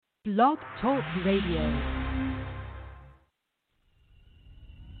Blog Talk Radio.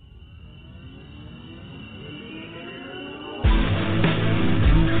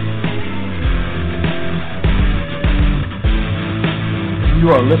 You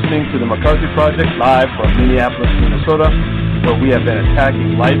are listening to the McCarthy Project live from Minneapolis, Minnesota, where we have been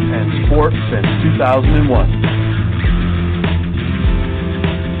attacking life and sport since 2001.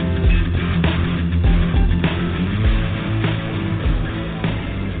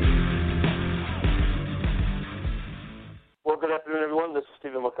 Well, good afternoon, everyone. This is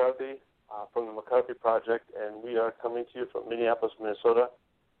Stephen McCarthy from the McCarthy Project, and we are coming to you from Minneapolis, Minnesota.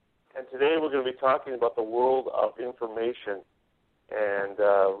 And today we're going to be talking about the world of information and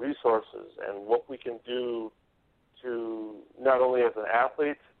resources and what we can do to not only as an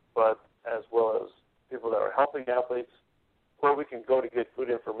athlete, but as well as people that are helping athletes, where we can go to get good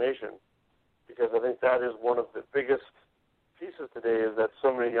information. Because I think that is one of the biggest pieces today, is that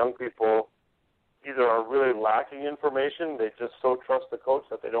so many young people either are really lacking information, they just so trust the coach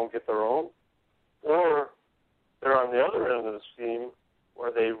that they don't get their own, or they're on the other end of the scheme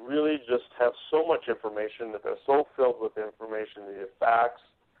where they really just have so much information that they're so filled with information, the facts,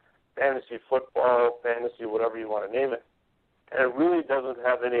 fantasy football, fantasy, whatever you want to name it, and it really doesn't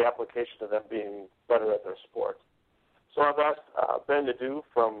have any application to them being better at their sport. So I've asked Ben Nadeau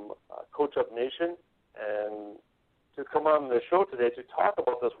from CoachUp Nation and to come on the show today to talk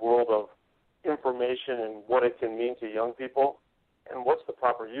about this world of information and what it can mean to young people and what's the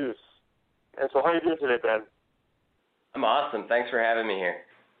proper use. And so how are you doing today, Ben? I'm awesome. Thanks for having me here.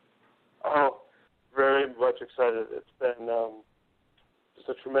 Oh, very much excited. It's been just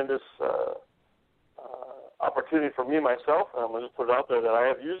a tremendous opportunity for me myself. I'm going to just put it out there that I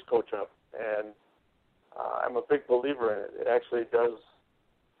have used CoachUp, and I'm a big believer in it. It actually does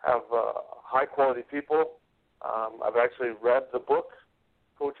have high-quality people. I've actually read the book,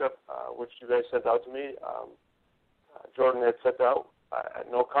 CoachUp, which you guys sent out to me. Jordan had sent out at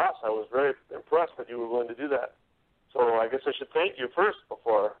no cost. I was very impressed that you were willing to do that. So I guess I should thank you first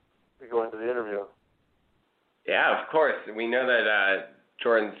before we go into the interview. Yeah, of course. We know that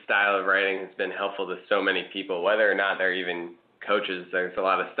Jordan's style of writing has been helpful to so many people, whether or not they're even coaches. There's a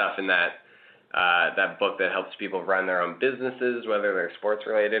lot of stuff in that book that helps people run their own businesses, whether they're sports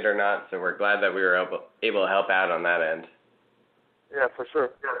related or not. So we're glad that we were able to help out on that end. Yeah, for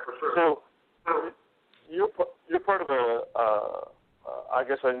sure. So you're part of I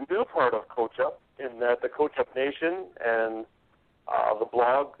guess a new part of CoachUp, in that the CoachUp Nation and the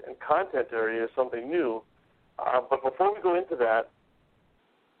blog and content area is something new. But before we go into that,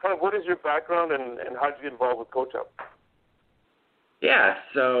 kind of what is your background and how did you get involved with CoachUp? Yeah,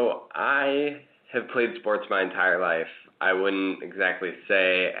 so I have played sports my entire life. I wouldn't exactly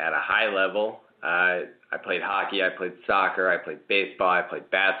say at a high level. I played hockey, I played soccer, I played baseball, I played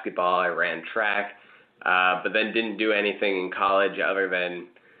basketball, I ran track, but then didn't do anything in college other than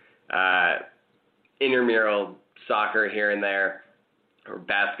intramural soccer here and there, or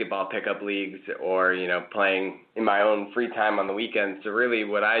basketball pickup leagues, or, playing in my own free time on the weekends. So really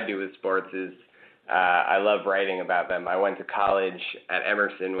what I do with sports is I love writing about them. I went to college at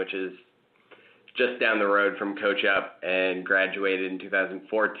Emerson, which is just down the road from CoachUp, and graduated in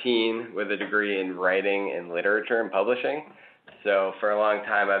 2014 with a degree in writing and literature and publishing. So for a long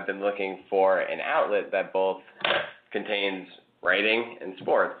time I've been looking for an outlet that both contains writing and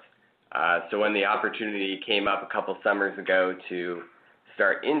sports. So when the opportunity came up a couple summers ago to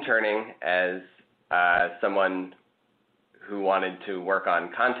start interning as someone who wanted to work on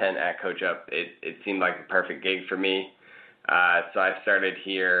content at CoachUp, it seemed like the perfect gig for me. So I started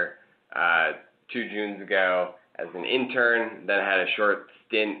here 2 Junes ago as an intern, then had a short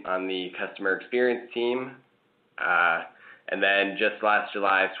stint on the customer experience team, and then just last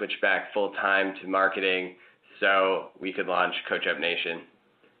July switched back full-time to marketing so we could launch CoachUp Nation.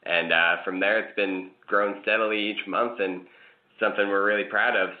 And from there, it's been grown steadily each month, and something we're really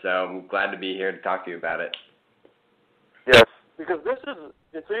proud of. So I'm glad to be here to talk to you about it. Yes, because so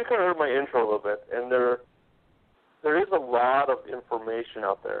you kind of heard my intro a little bit, and there is a lot of information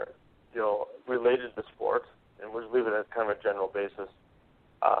out there, related to sports, and we'll just leave it at kind of a general basis.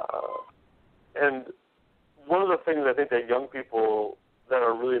 And one of the things I think that young people that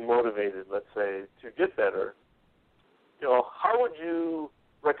are really motivated, let's say, to get better, how would you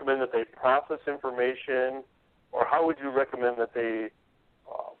recommend that they process information, or how would you recommend that they,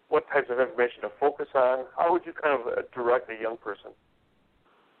 what types of information to focus on? How would you kind of direct a young person?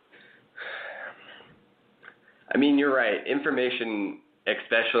 I mean, you're right. Information,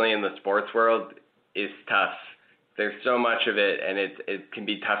 especially in the sports world, is tough. There's so much of it, and it can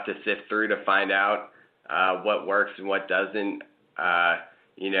be tough to sift through to find out what works and what doesn't.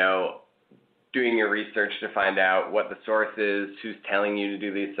 doing your research to find out what the source is, who's telling you to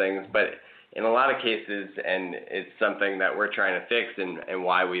do these things. But in a lot of cases, and it's something that we're trying to fix and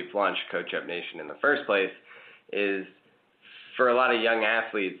why we've launched CoachUp Nation in the first place, is for a lot of young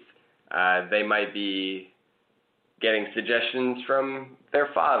athletes, they might be getting suggestions from their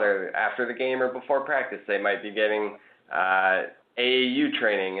father after the game or before practice. They might be getting AAU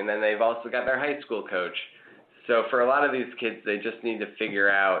training, and then they've also got their high school coach. So for a lot of these kids, they just need to figure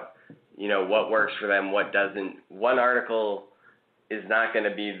out, what works for them, what doesn't. One article is not going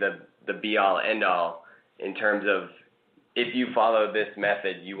to be the be-all, end-all in terms of if you follow this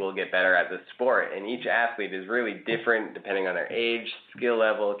method, you will get better at the sport. And each athlete is really different depending on their age, skill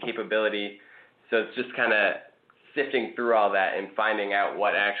level, capability. So it's just kind of sifting through all that and finding out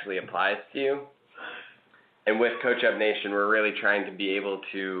what actually applies to you. And with CoachUp Nation, we're really trying to be able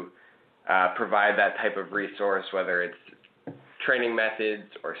to provide that type of resource, whether it's training methods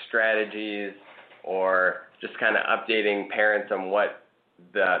or strategies or just kind of updating parents on what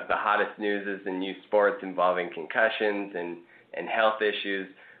the hottest news is in youth sports involving concussions and health issues.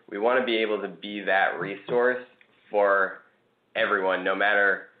 We want to be able to be that resource for everyone, no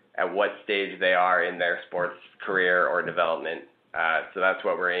matter at what stage they are in their sports career or development. So that's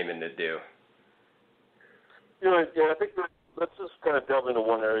what we're aiming to do. I think let's just kind of delve into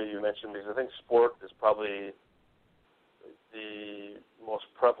one area you mentioned, because I think sport is probably the most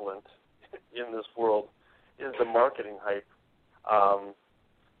prevalent in this world, is the marketing hype.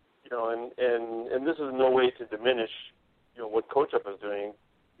 And this is no way to diminish, what CoachUp is doing,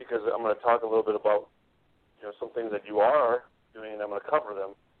 because I'm going to talk a little bit about, some things that you are doing, and I'm going to cover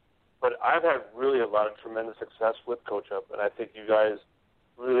them. But I've had really a lot of tremendous success with CoachUp, and I think you guys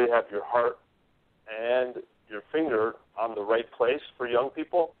really have your heart and your finger on the right place for young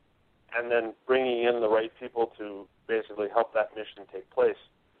people, and then bringing in the right people to basically help that mission take place.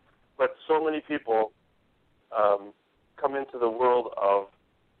 But so many people come into the world of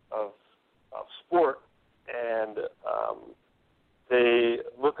sport, and they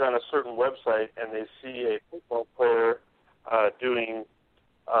look on a certain website and they see a football player doing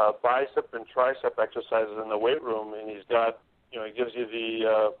bicep and tricep exercises in the weight room, and he's got, he gives you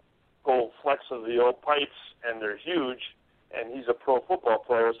the whole flex of the old pipes, and they're huge, and he's a pro football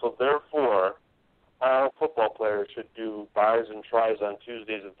player, so therefore all football players should do bis and tris on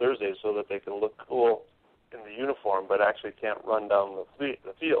Tuesdays and Thursdays so that they can look cool in the uniform but actually can't run down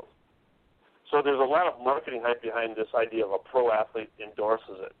the field. So there's a lot of marketing hype behind this idea of a pro athlete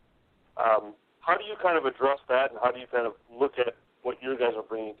endorses it. How do you kind of address that, and how do you kind of look at what you guys are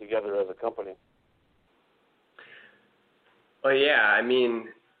bringing together as a company? Well, yeah,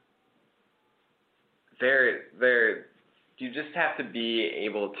 you just have to be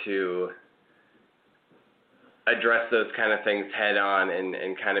able to address those kind of things head on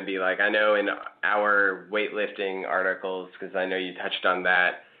and kind of be like, I know in our weightlifting articles, because I know you touched on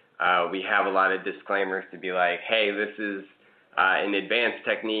that, we have a lot of disclaimers to be like, hey, this is an advanced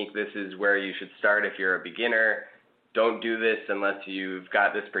technique. This is where you should start if you're a beginner. Don't do this unless you've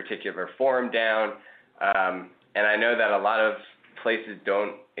got this particular form down. And I know that a lot of places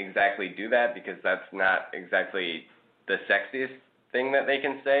don't exactly do that, because that's not exactly the sexiest thing that they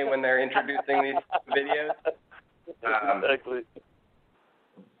can say when they're introducing these videos. Exactly.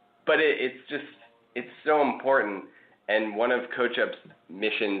 But it's so important, and one of CoachUp's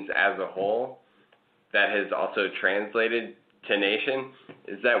missions as a whole that has also translated to Nation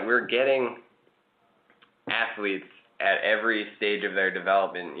is that we're getting athletes at every stage of their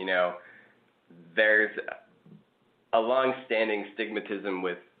development. There's a long-standing stigmatism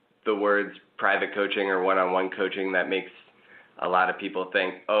with the words private coaching or one-on-one coaching that makes a lot of people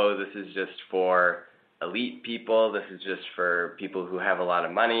think, oh, this is just for elite people, this is just for people who have a lot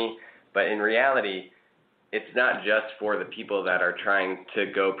of money. But in reality, it's not just for the people that are trying to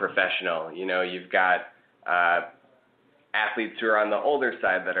go professional. You've got athletes who are on the older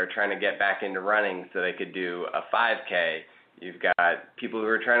side that are trying to get back into running so they could do a 5K. You've got people who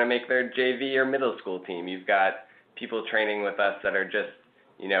are trying to make their JV or middle school team. You've got people training with us that are just,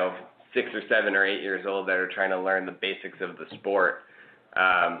 6 or 7 or 8 years old that are trying to learn the basics of the sport.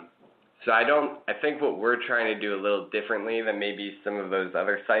 So I think what we're trying to do a little differently than maybe some of those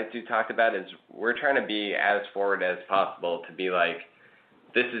other sites you talked about is we're trying to be as forward as possible to be like,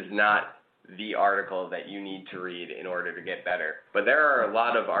 this is not the article that you need to read in order to get better. But there are a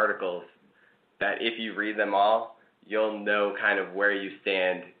lot of articles that if you read them all, you'll know kind of where you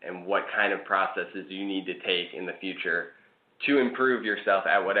stand and what kind of processes you need to take in the future to improve yourself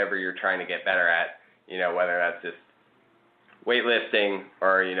at whatever you're trying to get better at, whether that's just weightlifting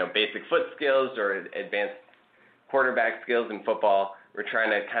or, basic foot skills or advanced quarterback skills in football. we're trying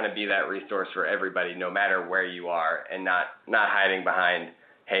to kind of be that resource for everybody, no matter where you are, and not hiding behind,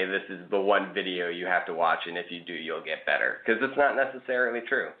 hey, this is the one video you have to watch, and if you do, you'll get better. Because it's not necessarily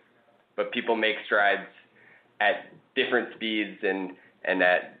true. But people make strides at different speeds and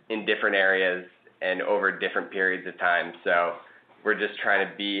in different areas and over different periods of time. So we're just trying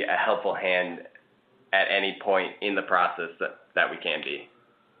to be a helpful hand at any point in the process that we can be.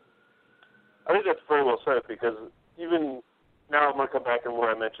 I think that's very well said, because even now I'm going to come back and where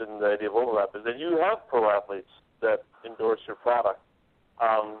I mentioned the idea of overlap is that you have pro athletes that endorse your product,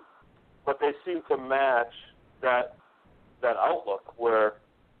 but they seem to match that outlook where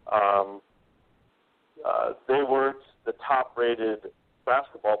they weren't the top-rated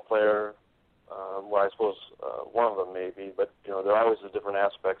basketball player. Well, I suppose one of them may be, but there are always the different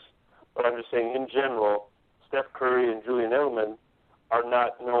aspects. But I'm just saying, in general, Steph Curry and Julian Edelman are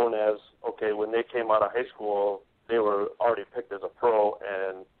not known as, okay, when they came out of high school, they were already picked as a pro,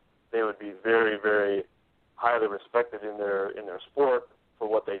 and they would be very, very highly respected in their sport for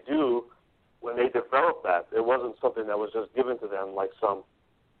what they do. When they developed that, it wasn't something that was just given to them like some.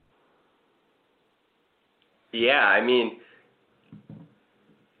 Yeah, I mean,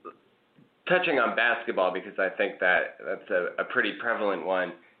 touching on basketball, because I think that's a pretty prevalent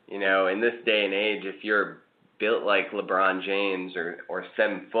one. In this day and age, if you're built like LeBron James or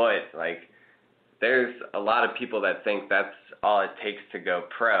 7 foot, like, there's a lot of people that think that's all it takes to go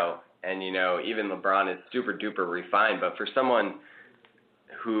pro. And, even LeBron is super duper refined. But for someone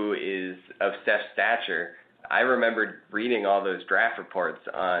who is of Steph's stature, I remember reading all those draft reports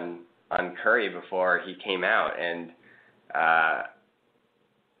on Curry before he came out. And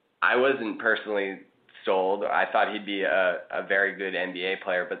I wasn't personally sold. I thought he'd be a very good NBA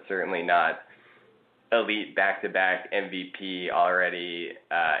player, but certainly not elite back-to-back MVP already,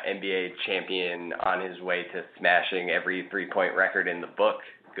 NBA champion on his way to smashing every three-point record in the book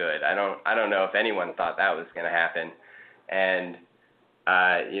good. I don't know if anyone thought that was going to happen. And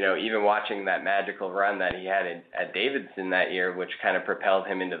even watching that magical run that he had at Davidson that year, which kind of propelled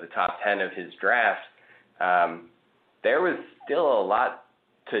him into the top 10 of his draft, there was still a lot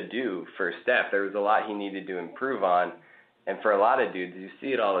to do for Steph. There was a lot he needed to improve on. And for a lot of dudes, you see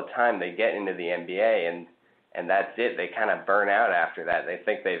it all the time. They get into the NBA and that's it. They kind of burn out after that. They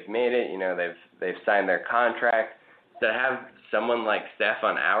think they've made it. They've signed their contract. To have someone like Steph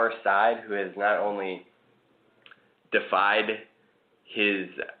on our side, who has not only defied his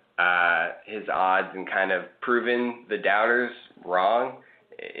odds and kind of proven the doubters wrong,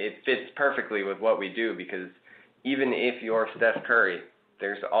 it fits perfectly with what we do, because even if you're Steph Curry,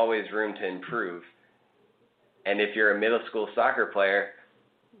 there's always room to improve. And if you're a middle school soccer player,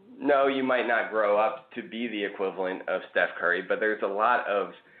 no, you might not grow up to be the equivalent of Steph Curry, but there's a lot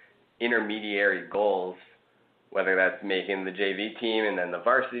of intermediary goals, whether that's making the JV team and then the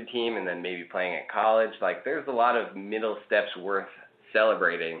varsity team and then maybe playing at college. Like, there's a lot of middle steps worth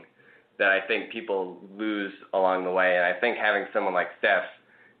celebrating that I think people lose along the way. And I think having someone like Steph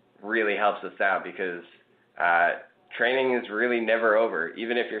really helps us out, because training is really never over,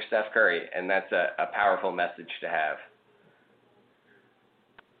 even if you're Steph Curry, and that's a powerful message to have.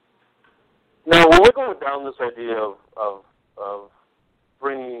 Now, when we're going down this idea of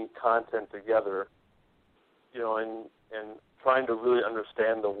bringing content together, and trying to really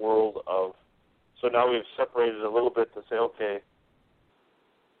understand the world of, so now we've separated a little bit to say, okay,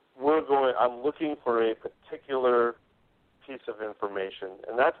 I'm looking for a particular piece of information,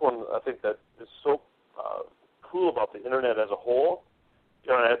 and that's one I think that is so cool about the internet as a whole.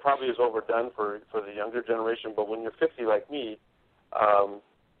 And it probably is overdone for the younger generation, but when you're 50 like me,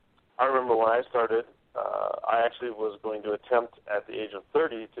 I remember when I started, I actually was going to attempt at the age of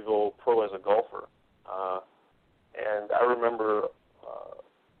 30 to go pro as a golfer. And I remember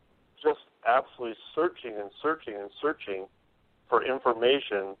just absolutely searching for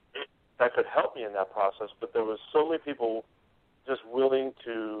information that could help me in that process, but there was so many people just willing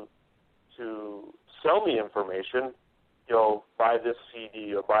to sell me information, buy this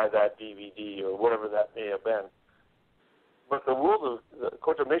CD or buy that DVD or whatever that may have been. But the world of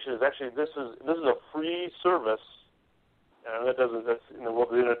CoachUp Nation is actually, this is a free service, and that's in the world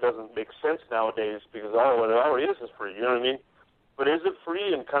of the internet doesn't make sense nowadays, because what it already is free. You know what I mean? But is it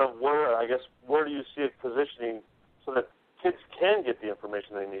free, and kind of where do you see it positioning so that kids can get the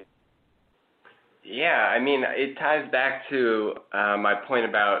information they need? Yeah, I mean, it ties back to my point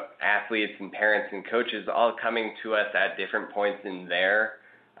about athletes and parents and coaches all coming to us at different points in their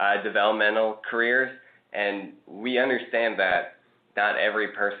developmental careers, and we understand that not every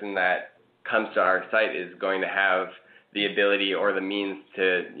person that comes to our site is going to have the ability or the means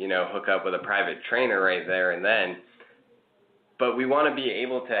to, hook up with a private trainer right there and then. but we want to be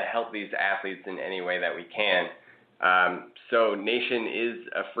able to help these athletes in any way that we can. So Nation is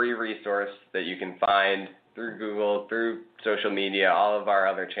a free resource that you can find through Google, through social media, all of our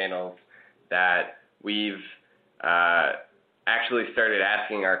other channels, that we've actually started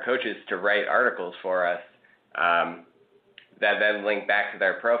asking our coaches to write articles for us that then link back to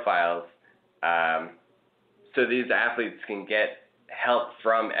their profiles, so these athletes can get help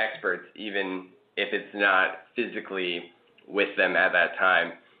from experts even if it's not physically with them at that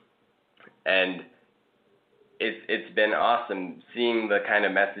time. And it's been awesome seeing the kind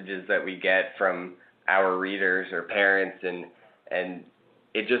of messages that we get from our readers or parents, and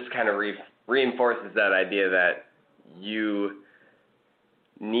it just kind of reinforces that idea that you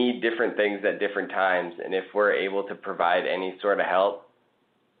need different things at different times, and if we're able to provide any sort of help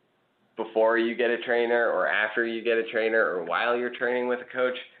before you get a trainer or after you get a trainer or while you're training with a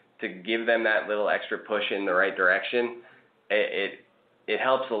coach to give them that little extra push in the right direction, it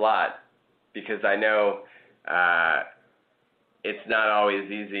helps a lot, because I know it's not always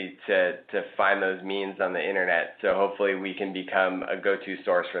easy to find those means on the internet. So hopefully we can become a go-to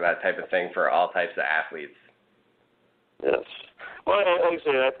source for that type of thing for all types of athletes. Yes. Well, like I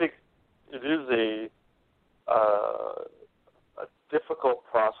say, I think it is a difficult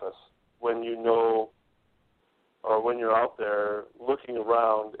process when you know, or when you're out there looking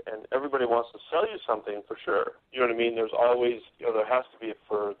around and everybody wants to sell you something, for sure. You know what I mean? There's always, there has to be,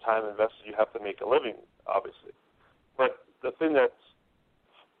 for time invested, you have to make a living, obviously. But the thing that's,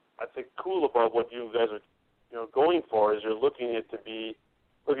 I think, cool about what you guys are, going for is you're looking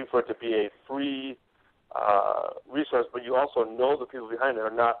for it to be a free resource, but you also know the people behind it are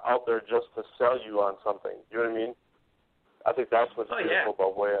not out there just to sell you on something. You know what I mean? I think that's what's beautiful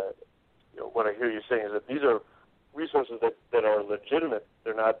about what I hear you saying, is that these are resources that are legitimate.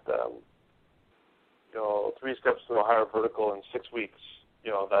 They're not, 3 steps to a higher vertical in 6 weeks,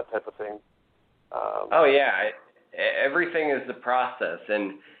 that type of thing. Everything is the process,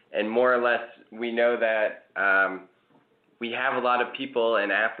 and more or less we know that we have a lot of people and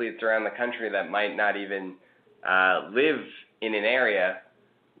athletes around the country that might not even live in an area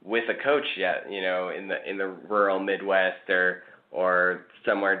with a coach yet, in the rural Midwest or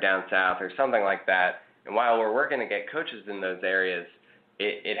somewhere down south or something like that. And while we're working to get coaches in those areas,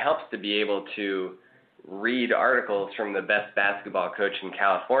 it helps to be able to read articles from the best basketball coach in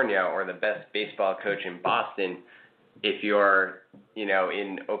California or the best baseball coach in Boston if you're,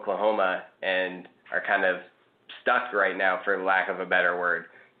 in Oklahoma and are kind of stuck right now, for lack of a better word.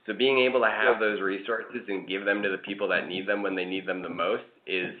 So being able to have those resources and give them to the people that need them when they need them the most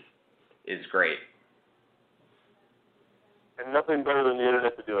is great. And nothing better than the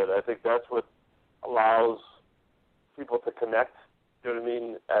internet to do it. I think that's what allows people to connect. You know what I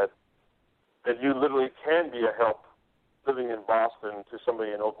mean? That you literally can be a help living in Boston to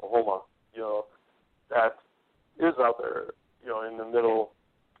somebody in Oklahoma, that is out there, in the middle,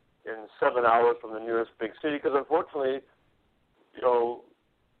 in 7 hours from the nearest big city. Because unfortunately,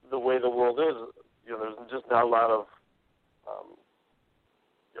 the way the world is, there's just not a lot of,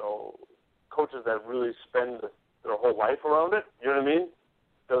 coaches that really spend their whole life around it. You know what I mean?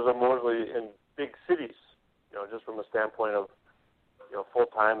 Those are mostly in big cities, just from a standpoint of, full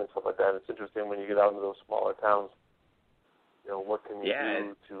time and stuff like that. It's interesting when you get out into those smaller towns. What can you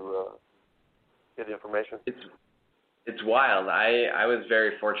do to get information? It's wild. I was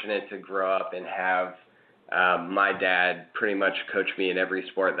very fortunate to grow up and have my dad pretty much coach me in every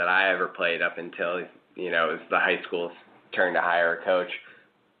sport that I ever played up until it was the high school's turn to hire a coach.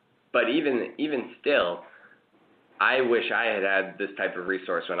 But even still, I wish I had this type of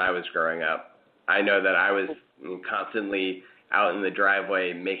resource when I was growing up. I know that I was constantly out in the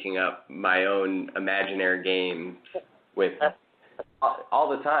driveway making up my own imaginary games with all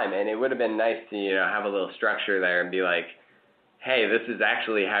the time, and it would have been nice to have a little structure there and be like, hey, this is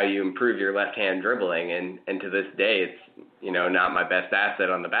actually how you improve your left-hand dribbling, and to this day it's not my best asset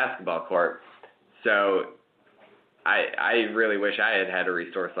on the basketball court. So I really wish I had a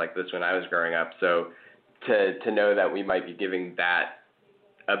resource like this when I was growing up. So to know that we might be giving that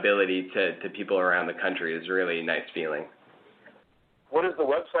ability to people around the country is really a nice feeling. What is the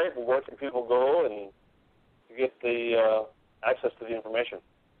website, and where can people go and get the access to the information?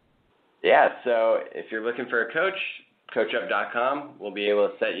 Yeah, so if you're looking for a coach, CoachUp.com. We'll be able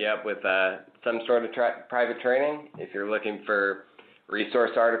to set you up with some sort of private training. If you're looking for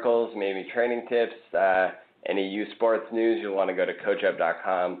resource articles, maybe training tips, any youth sports news, you'll want to go to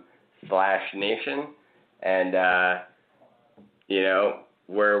CoachUp.com/nation. And,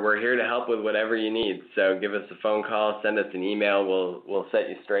 we're here to help with whatever you need. So give us a phone call, send us an email. We'll set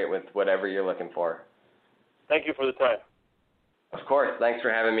you straight with whatever you're looking for. Thank you for the time. Of course. Thanks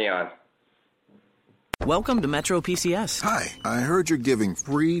for having me on. Welcome to Metro PCS. Hi, I heard you're giving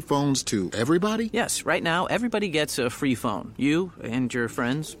free phones to everybody? Yes, right now, everybody gets a free phone. You and your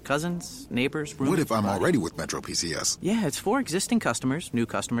friends, cousins, neighbors, roommates. What if I'm already with Metro PCS? Yeah, it's for existing customers, new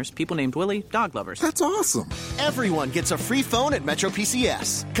customers, people named Willie, dog lovers. That's awesome. Everyone gets a free phone at Metro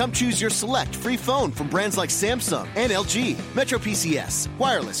PCS. Come choose your select free phone from brands like Samsung and LG. Metro PCS.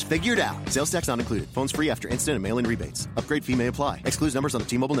 Wireless figured out. Sales tax not included. Phones free after instant and mail-in rebates. Upgrade fee may apply. Excludes numbers on the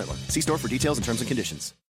T-Mobile network. See store for details and terms and conditions.